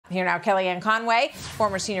Here now, Kellyanne Conway,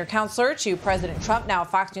 former senior counselor to President Trump, now a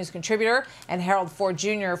Fox News contributor, and Harold Ford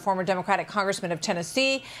Jr., former Democratic congressman of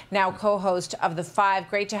Tennessee, now co-host of The Five.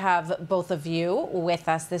 Great to have both of you with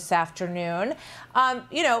us this afternoon.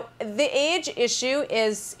 You know, the age issue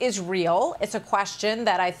is real. It's a question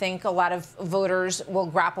that I think a lot of voters will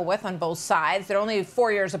grapple with on both sides. They're only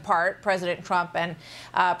 4 years apart, President Trump and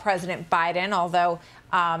President Biden, although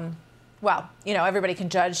well, you know, everybody can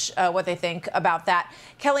judge what they think about that.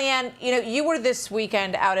 Kellyanne, you know, you were this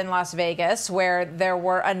weekend out in Las Vegas where there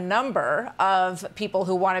were a number of people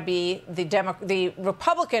who want to be the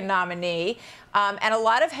Republican nominee and a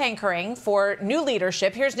lot of hankering for new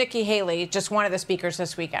leadership. Here's Nikki Haley, just one of the speakers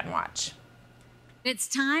this weekend. Watch. It's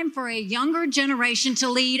time for a younger generation to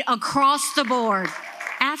lead across the board.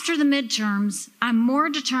 After the midterms, I'm more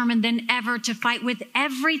determined than ever to fight with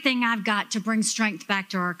everything I've got to bring strength back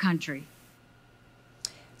to our country.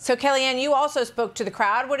 So, Kellyanne, you also spoke to the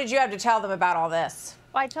crowd. What did you have to tell them about all this?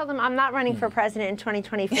 Well, I told them I'm not running for president in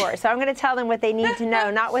 2024, so I'm going to tell them what they need to know,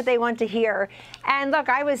 not what they want to hear. And look,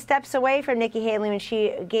 I was steps away from Nikki Haley when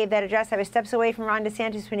she gave that address. I was steps away from Ron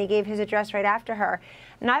DeSantis when he gave his address right after her.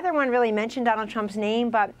 Neither one really mentioned Donald Trump's name,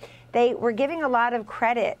 but they were giving a lot of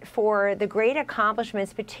credit for the great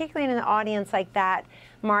accomplishments, particularly in an audience like that,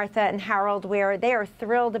 Martha and Harold, where they are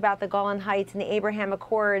thrilled about the Golan Heights and the Abraham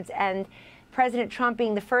Accords, and President Trump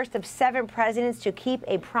being the first of 7 presidents to keep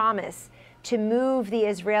a promise to move the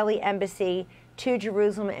Israeli embassy to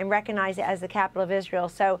Jerusalem and recognize it as the capital of Israel.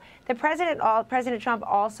 So the President Trump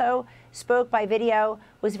also spoke by video,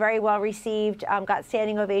 was very well received, got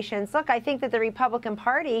standing ovations. Look, I think that the Republican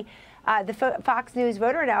Party, the Fox News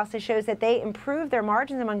voter analysis shows that they improved their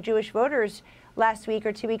margins among Jewish voters last week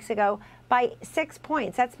or 2 weeks ago by 6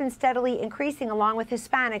 points. That's been steadily increasing along with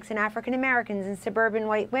Hispanics and African Americans and suburban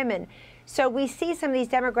white women. So we see some of these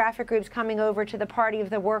demographic groups coming over to the party of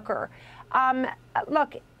the worker.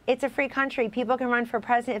 Look, it's a free country. People can run for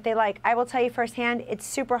president if they like. I will tell you firsthand, it's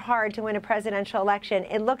super hard to win a presidential election.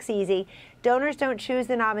 It looks easy. Donors don't choose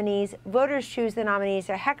the nominees. Voters choose the nominees.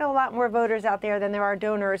 There are a heck of a lot more voters out there than there are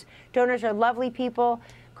donors. Donors are lovely people,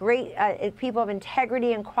 great people of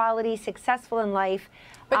integrity and quality, successful in life.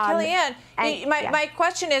 But Kellyanne, my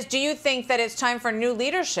question is, do you think that it's time for new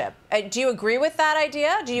leadership? Do you agree with that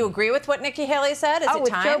idea? Do you agree with what Nikki Haley said? Is it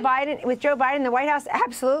time? With Joe Biden in the White House,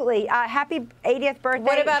 absolutely. Happy 80th birthday,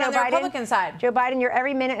 What about Joe on the Biden. Republican side? Joe Biden, you're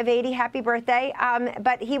every minute of 80. Happy birthday.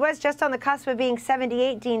 But he was just on the cusp of being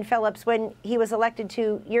 78, Dean Phillips, when he was elected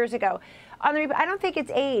 2 years ago. I don't think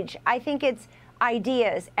it's age. I think it's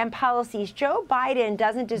ideas and policies. Joe Biden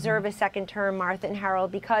doesn't deserve a second term, Martha and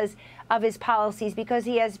Harold, because of his policies, because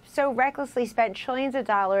he has so recklessly spent trillions of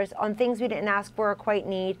dollars on things we didn't ask for or quite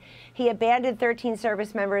need. He abandoned 13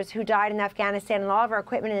 service members who died in Afghanistan and all of our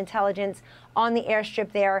equipment and intelligence on the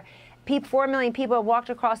airstrip there. 4 million people have walked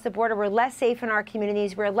across the border. We're less safe in our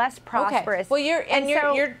communities. We're less prosperous. Okay. Well,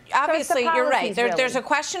 you're obviously you're right. There's a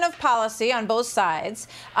question of policy on both sides.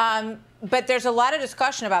 But there's a lot of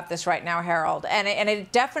discussion about this right now, Harold, and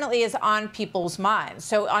it definitely is on people's minds.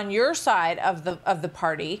 So on your side of the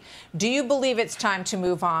party, do you believe it's time to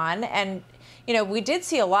move on? And, you know, we did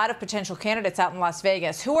see a lot of potential candidates out in Las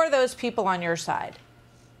Vegas. Who are those people on your side?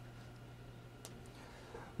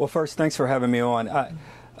 Well, first, thanks for having me on.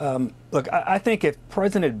 Look, I think if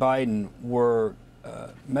President Biden were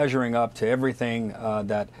measuring up to everything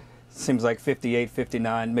that seems like 58,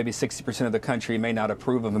 59, maybe 60% of the country may not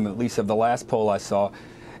approve of him, at least of the last poll I saw.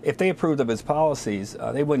 If they approved of his policies,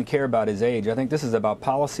 they wouldn't care about his age. I think this is about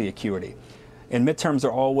policy acuity. And midterms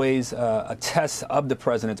are always a test of the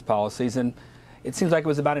president's policies. And it seems like it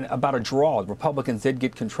was about a draw. Republicans did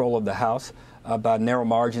get control of the House by a narrow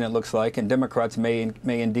margin, it looks like, and Democrats may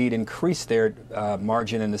indeed increase their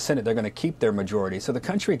margin in the Senate. They're going to keep their majority. So the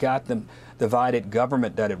country got the divided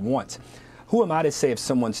government that it wants. Who am I to say if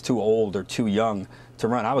someone's too old or too young to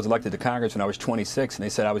run? I was elected to Congress when I was 26, and they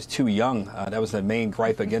said I was too young. That was the main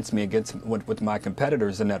gripe against me, with my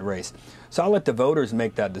competitors in that race. So I'll let the voters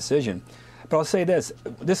make that decision. But I'll say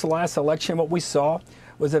this last election, what we saw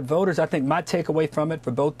was that voters, I think my takeaway from it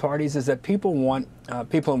for both parties is that people want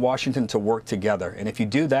people in Washington to work together. And if you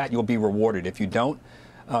do that, you'll be rewarded. If you don't,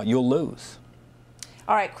 you'll lose.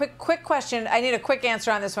 All right, quick question. I need a quick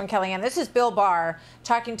answer on this one, Kellyanne. This is Bill Barr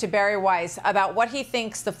talking to Barry Weiss about what he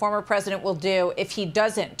thinks the former president will do if he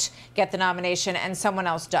doesn't get the nomination and someone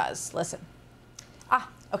else does. Listen.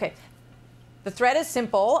 Okay. The threat is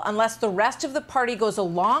simple. Unless the rest of the party goes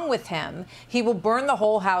along with him, he will burn the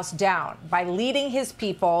whole House down by leading his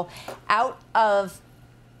people out of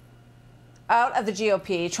out of the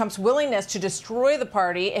GOP. Trump's willingness to destroy the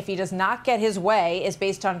party if he does not get his way is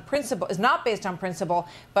not based on principle,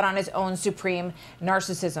 but on his own supreme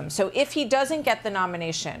narcissism. So if he doesn't get the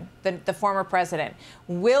nomination, the former president,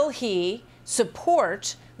 will he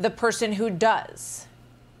support the person who does?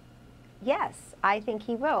 Yes, I think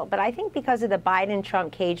he will. But I think because of the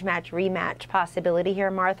Biden-Trump cage match rematch possibility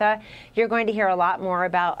here, Martha, you're going to hear a lot more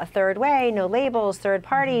about a third way, no labels, third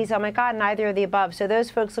parties. Oh, my God, neither of the above. So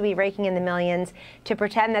those folks will be raking in the millions to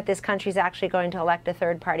pretend that this country is actually going to elect a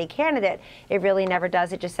third-party candidate. It really never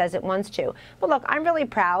does. It just says it wants to. But look, I'm really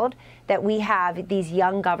proud that we have these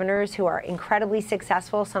young governors who are incredibly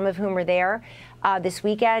successful, some of whom are there this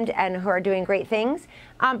weekend and who are doing great things.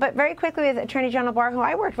 But very quickly with Attorney General Barr, who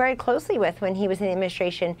I worked very closely with when he was in the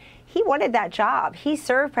administration, he wanted that job. He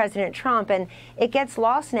served President Trump, and it gets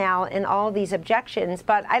lost now in all these objections.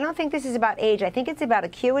 But I don't think this is about age. I think it's about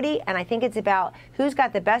acuity, and I think it's about who's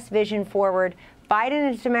got the best vision forward.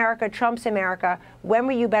 Biden is America, Trump's America. When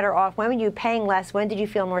were you better off? When were you paying less? When did you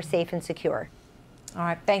feel more safe and secure? All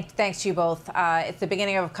right. Thanks to you both. It's the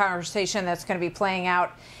beginning of a conversation that's going to be playing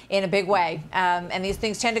out in a big way. And these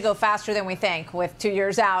things tend to go faster than we think with 2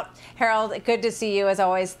 years out. Harold, good to see you as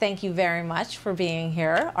always. Thank you very much for being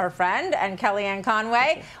here, our friend. And Kellyanne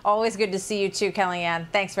Conway, always good to see you too, Kellyanne.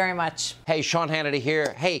 Thanks very much. Hey, Sean Hannity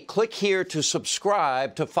here. Hey, click here to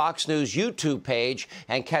subscribe to Fox News YouTube page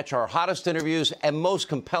and catch our hottest interviews and most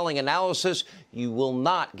compelling analysis. You will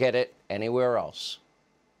not get it anywhere else.